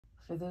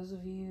For those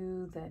of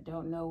you that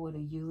don't know what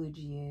a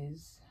eulogy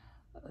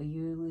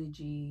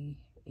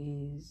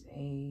is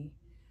a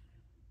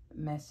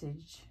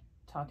message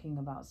talking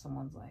about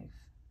someone's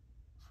life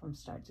from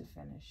start to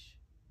finish.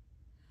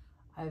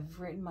 I've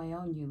written my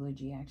own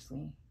eulogy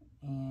actually,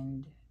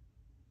 and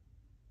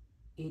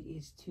it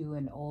is to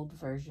an old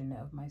version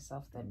of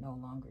myself that no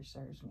longer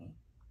serves me.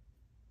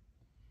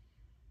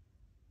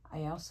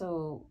 I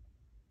also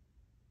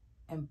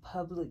am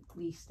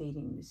publicly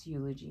stating this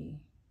eulogy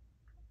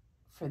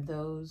for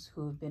those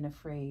who have been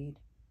afraid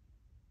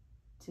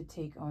to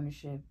take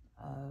ownership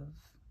of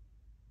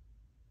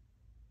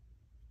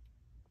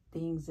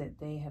things that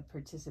they have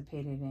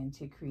participated in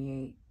to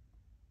create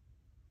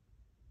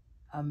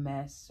a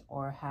mess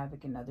or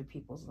havoc in other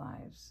people's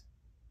lives.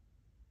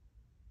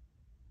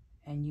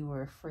 And you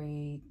were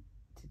afraid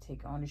to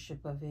take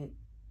ownership of it.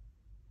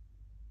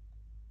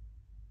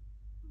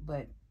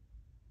 But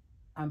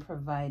I'm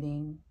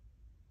providing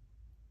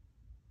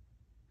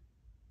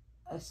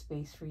a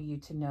space for you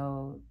to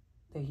know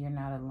that you're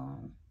not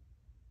alone.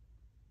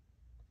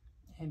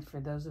 And for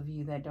those of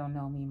you that don't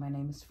know me, my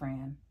name is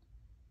Fran.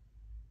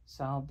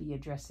 So I'll be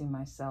addressing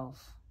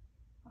myself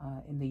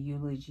in the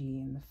eulogy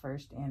in the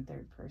first and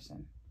third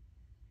person.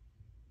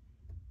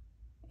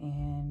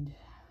 And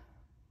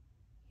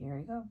here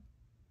we go.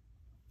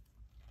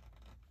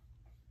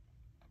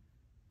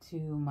 To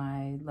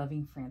my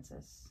loving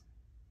Francis,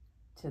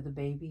 to the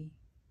baby,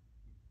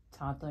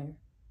 toddler,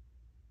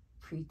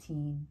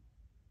 preteen,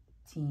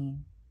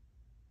 teen,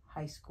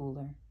 high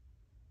schooler,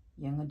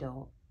 young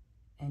adult,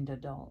 and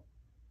adult.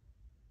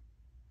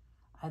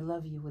 I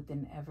love you with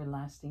an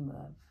everlasting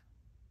love.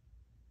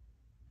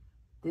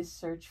 This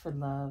search for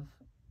love,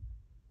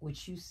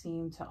 which you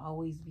seem to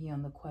always be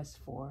on the quest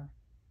for,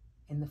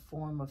 in the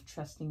form of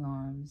trusting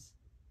arms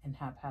and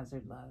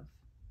haphazard love.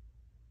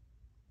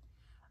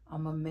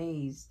 I'm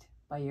amazed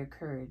by your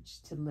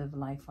courage to live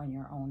life on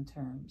your own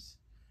terms,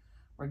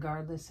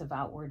 regardless of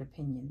outward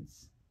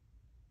opinions.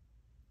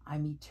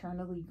 I'm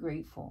eternally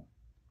grateful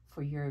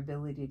for your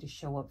ability to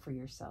show up for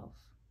yourself,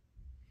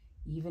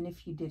 even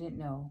if you didn't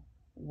know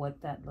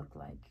what that looked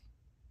like.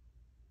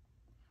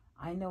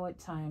 I know at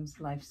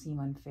times life seemed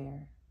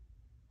unfair,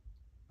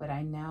 but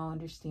I now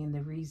understand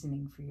the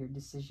reasoning for your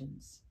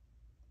decisions.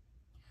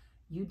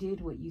 You did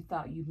what you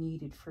thought you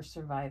needed for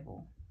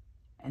survival,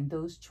 and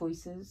those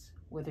choices,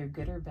 whether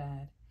good or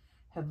bad,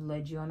 have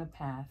led you on a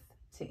path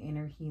to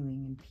inner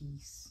healing and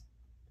peace.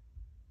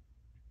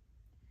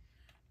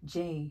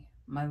 Jay,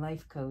 my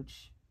life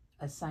coach,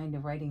 assigned a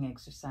writing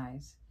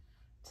exercise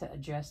to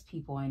address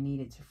people I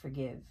needed to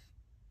forgive,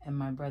 and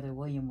my brother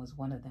William was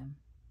one of them.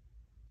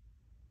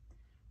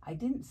 I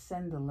didn't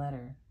send the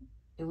letter.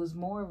 It was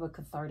more of a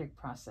cathartic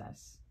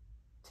process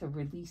to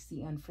release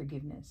the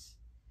unforgiveness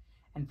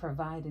and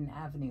provide an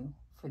avenue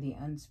for the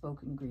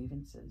unspoken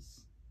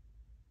grievances.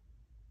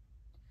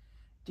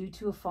 Due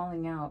to a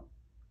falling out,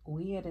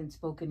 we hadn't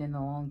spoken in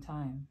a long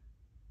time.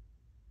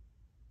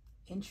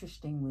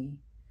 Interestingly,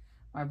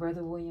 my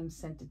brother William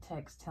sent a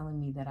text telling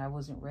me that I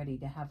wasn't ready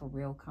to have a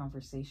real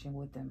conversation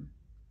with him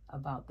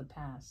about the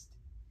past.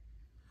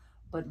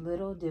 But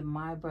little did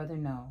my brother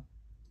know,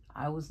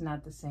 I was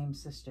not the same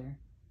sister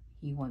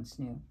he once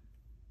knew.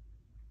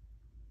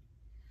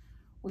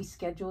 We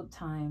scheduled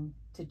time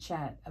to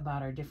chat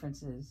about our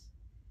differences,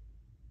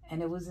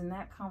 and it was in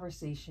that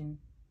conversation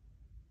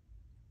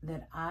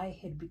that I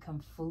had become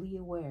fully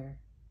aware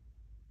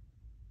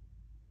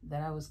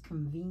that I was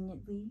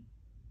conveniently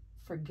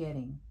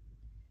forgetting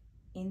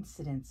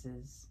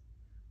incidences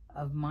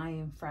of my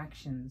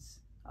infractions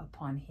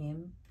upon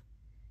him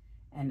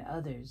and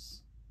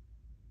others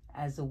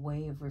as a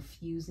way of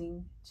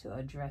refusing to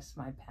address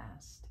my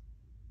past.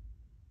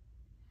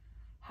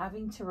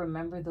 Having to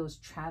remember those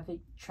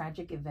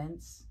tragic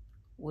events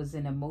was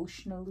an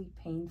emotionally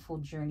painful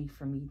journey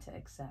for me to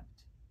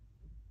accept.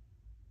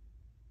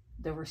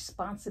 The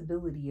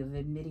responsibility of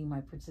admitting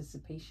my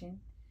participation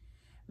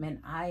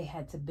meant I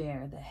had to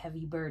bear the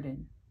heavy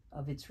burden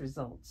of its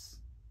results.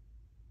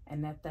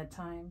 And at that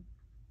time,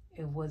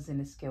 it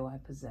wasn't a skill I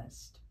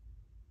possessed.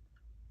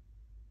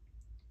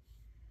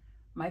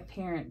 My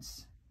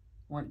parents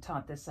weren't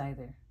taught this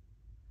either,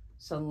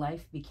 so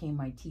life became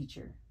my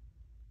teacher.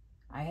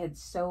 I had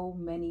so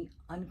many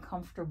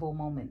uncomfortable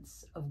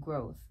moments of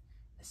growth,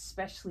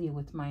 especially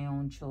with my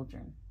own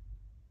children.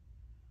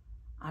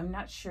 I'm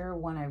not sure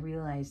when I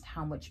realized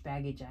how much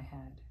baggage I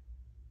had,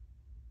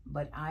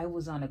 but I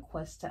was on a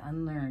quest to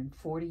unlearn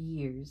 40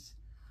 years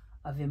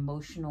of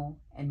emotional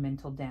and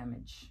mental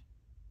damage.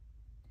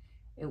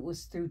 It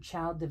was through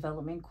child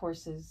development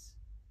courses,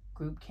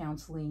 group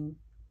counseling,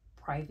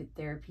 private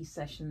therapy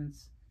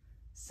sessions,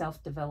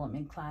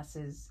 self-development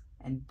classes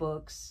and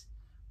books,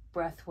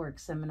 breathwork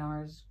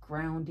seminars,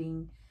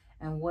 grounding,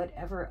 and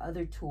whatever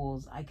other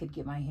tools I could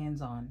get my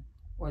hands on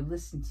or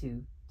listen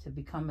to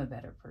become a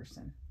better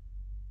person.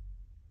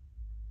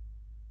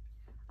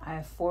 I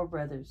have 4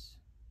 brothers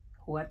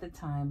who at the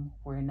time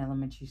were in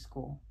elementary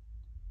school,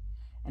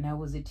 and I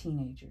was a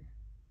teenager.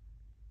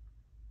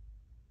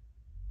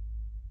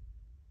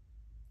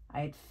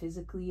 I had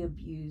physically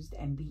abused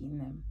and beaten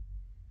them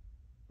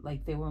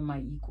like they were my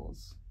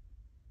equals.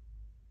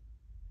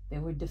 They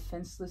were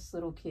defenseless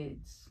little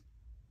kids.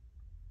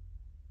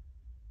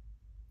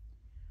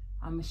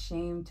 I'm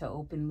ashamed to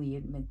openly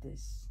admit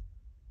this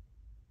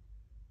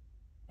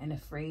and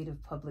afraid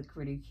of public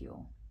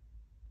ridicule.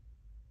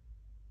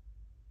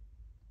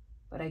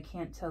 But I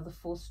can't tell the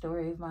full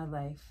story of my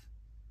life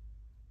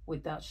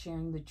without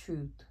sharing the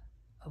truth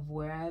of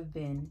where I've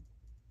been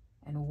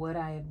and what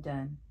I have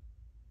done,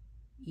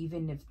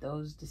 even if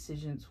those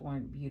decisions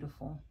weren't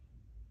beautiful.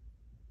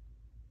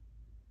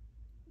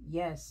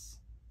 Yes,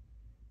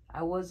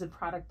 I was a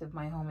product of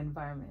my home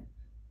environment,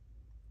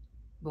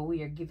 but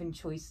we are given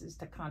choices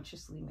to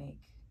consciously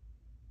make.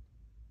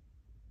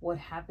 What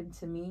happened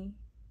to me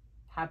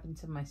happened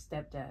to my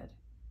stepdad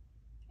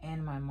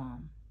and my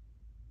mom.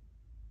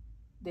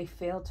 They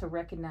failed to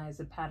recognize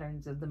the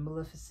patterns of the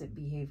maleficent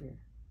behavior.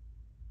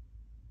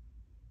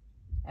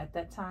 At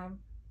that time,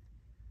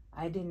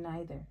 I didn't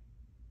either,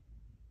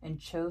 and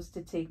chose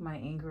to take my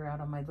anger out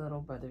on my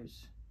little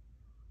brothers,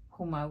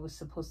 whom I was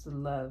supposed to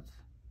love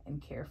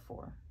and care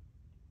for.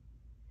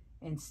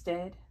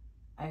 Instead,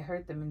 I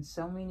hurt them in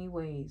so many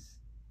ways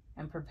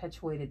and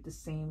perpetuated the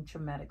same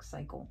traumatic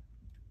cycle.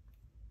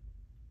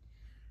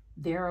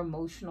 Their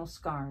emotional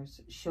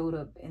scars showed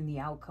up in the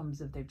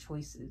outcomes of their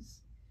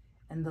choices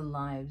and the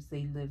lives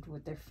they lived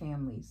with their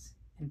families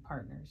and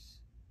partners.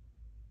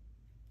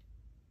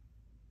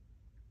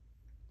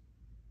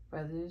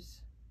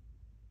 Brothers,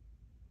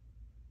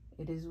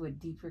 it is with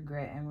deep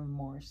regret and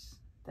remorse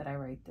that I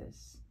write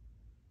this.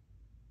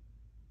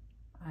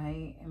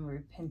 I am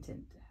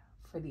repentant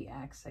for the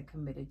acts I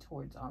committed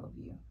towards all of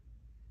you.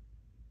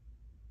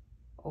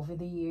 Over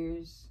the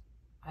years,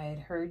 I had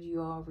heard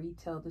you all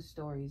retell the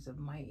stories of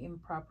my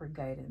improper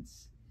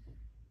guidance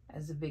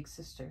as a big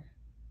sister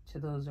to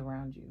those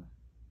around you.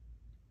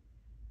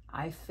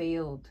 I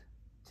failed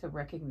to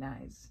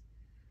recognize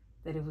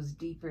that it was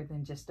deeper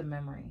than just a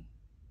memory.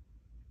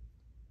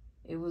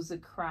 It was a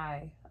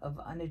cry of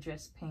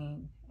unaddressed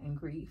pain and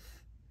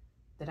grief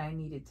that I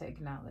needed to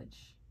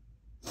acknowledge.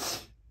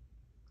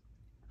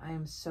 I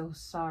am so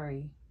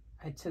sorry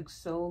I took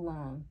so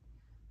long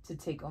to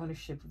take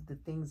ownership of the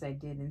things I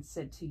did and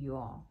said to you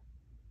all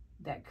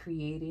that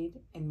created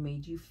and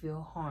made you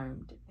feel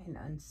harmed and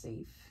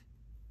unsafe.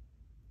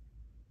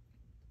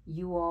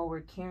 You all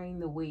were carrying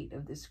the weight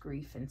of this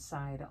grief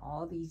inside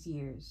all these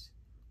years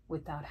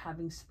without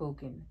having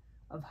spoken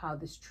of how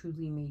this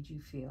truly made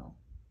you feel.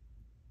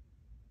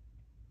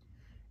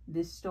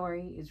 This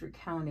story is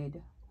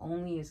recounted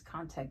only as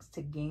context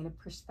to gain a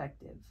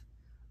perspective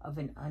of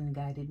an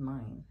unguided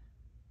mind.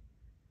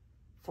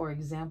 For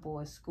example,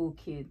 as school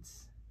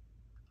kids,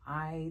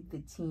 I, the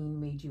teen,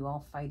 made you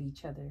all fight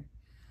each other,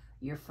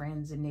 your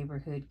friends and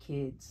neighborhood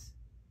kids.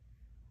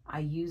 I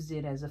used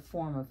it as a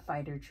form of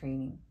fighter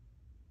training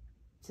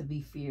to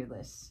be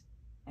fearless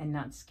and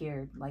not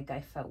scared like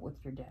I felt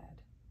with your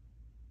dad.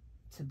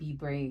 To be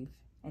brave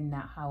and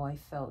not how I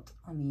felt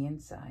on the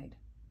inside,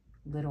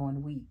 little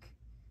and weak.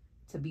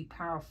 To be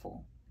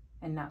powerful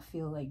and not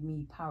feel like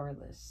me,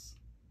 powerless.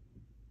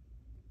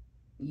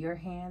 Your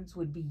hands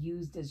would be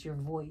used as your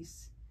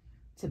voice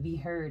to be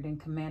heard and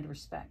command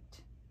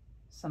respect,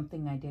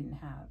 something I didn't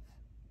have.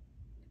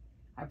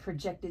 I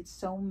projected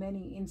so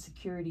many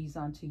insecurities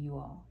onto you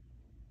all.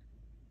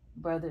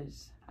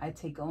 Brothers, I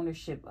take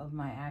ownership of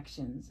my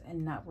actions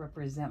and not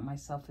represent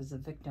myself as a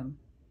victim,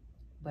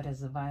 but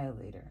as a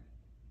violator.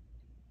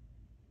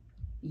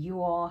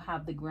 You all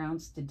have the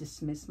grounds to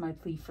dismiss my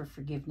plea for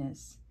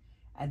forgiveness,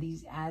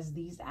 as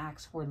these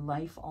acts were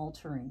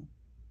life-altering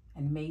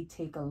and may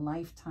take a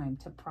lifetime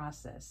to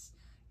process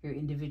your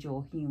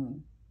individual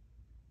healing.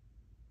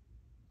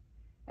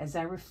 As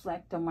I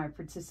reflect on my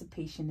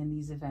participation in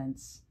these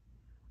events,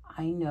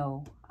 I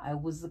know I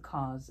was the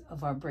cause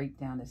of our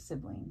breakdown as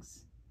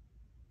siblings.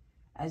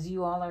 As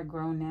you all are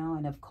grown now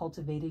and have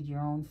cultivated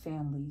your own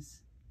families,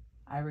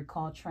 I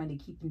recall trying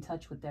to keep in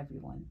touch with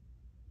everyone,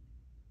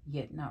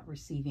 yet not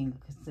receiving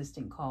a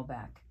consistent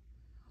callback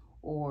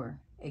or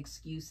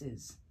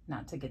excuses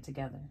not to get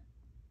together.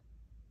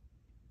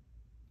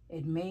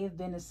 It may have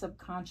been a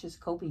subconscious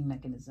coping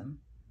mechanism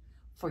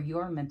for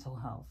your mental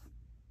health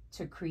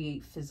to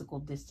create physical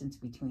distance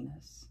between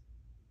us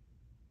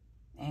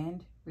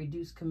and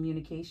reduce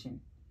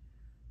communication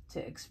to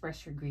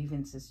express your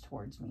grievances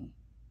towards me.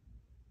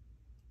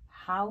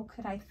 How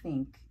could I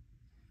think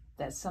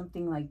that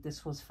something like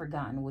this was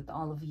forgotten with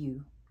all of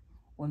you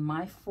when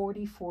my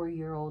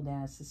 44-year-old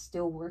ass is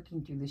still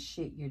working through the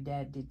shit your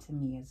dad did to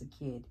me as a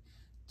kid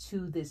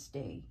to this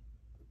day?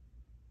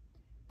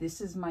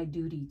 This is my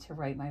duty to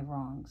right my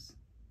wrongs,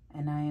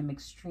 and I am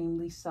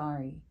extremely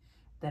sorry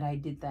that I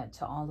did that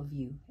to all of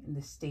you in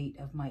the state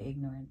of my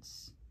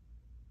ignorance.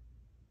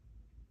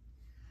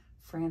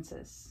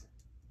 Francis,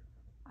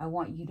 I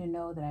want you to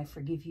know that I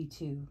forgive you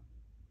too.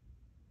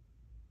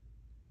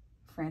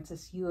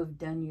 Francis, you have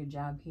done your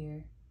job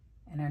here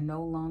and are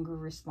no longer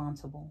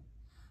responsible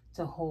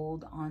to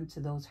hold on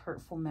to those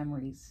hurtful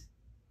memories.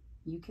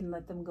 You can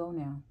let them go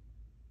now.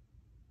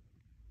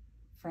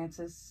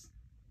 Francis,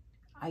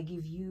 I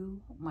give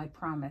you my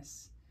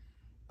promise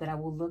that I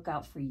will look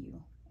out for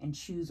you and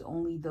choose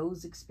only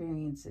those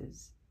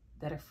experiences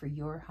that are for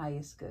your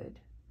highest good.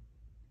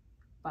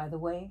 By the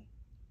way,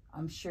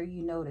 I'm sure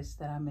you noticed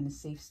that I'm in a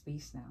safe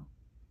space now,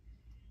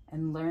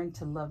 and learn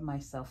to love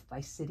myself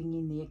by sitting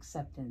in the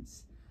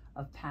acceptance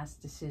of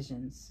past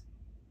decisions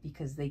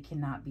because they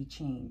cannot be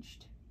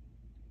changed.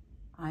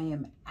 I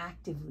am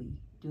actively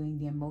doing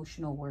the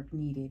emotional work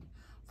needed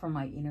for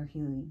my inner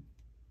healing,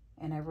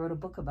 and I wrote a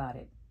book about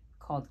it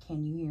called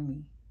Can You Hear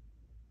Me?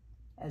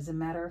 As a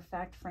matter of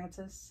fact,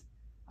 Francis,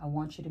 I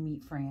want you to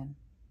meet Fran.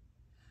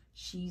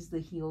 She's the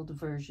healed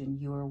version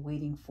you are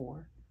waiting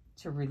for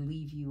to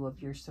relieve you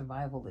of your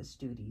survivalist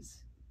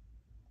duties.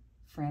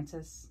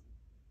 Francis,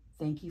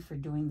 thank you for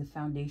doing the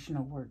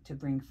foundational work to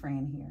bring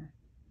Fran here,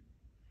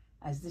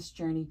 as this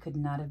journey could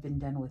not have been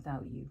done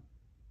without you.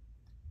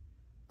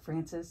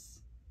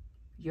 Francis,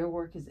 your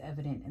work is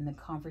evident in the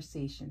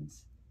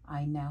conversations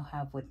I now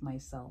have with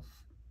myself,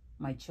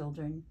 my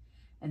children,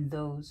 and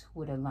those who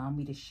would allow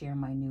me to share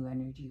my new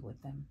energy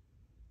with them.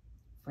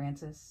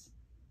 Francis,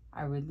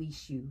 I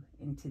release you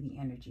into the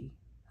energy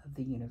of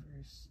the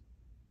universe.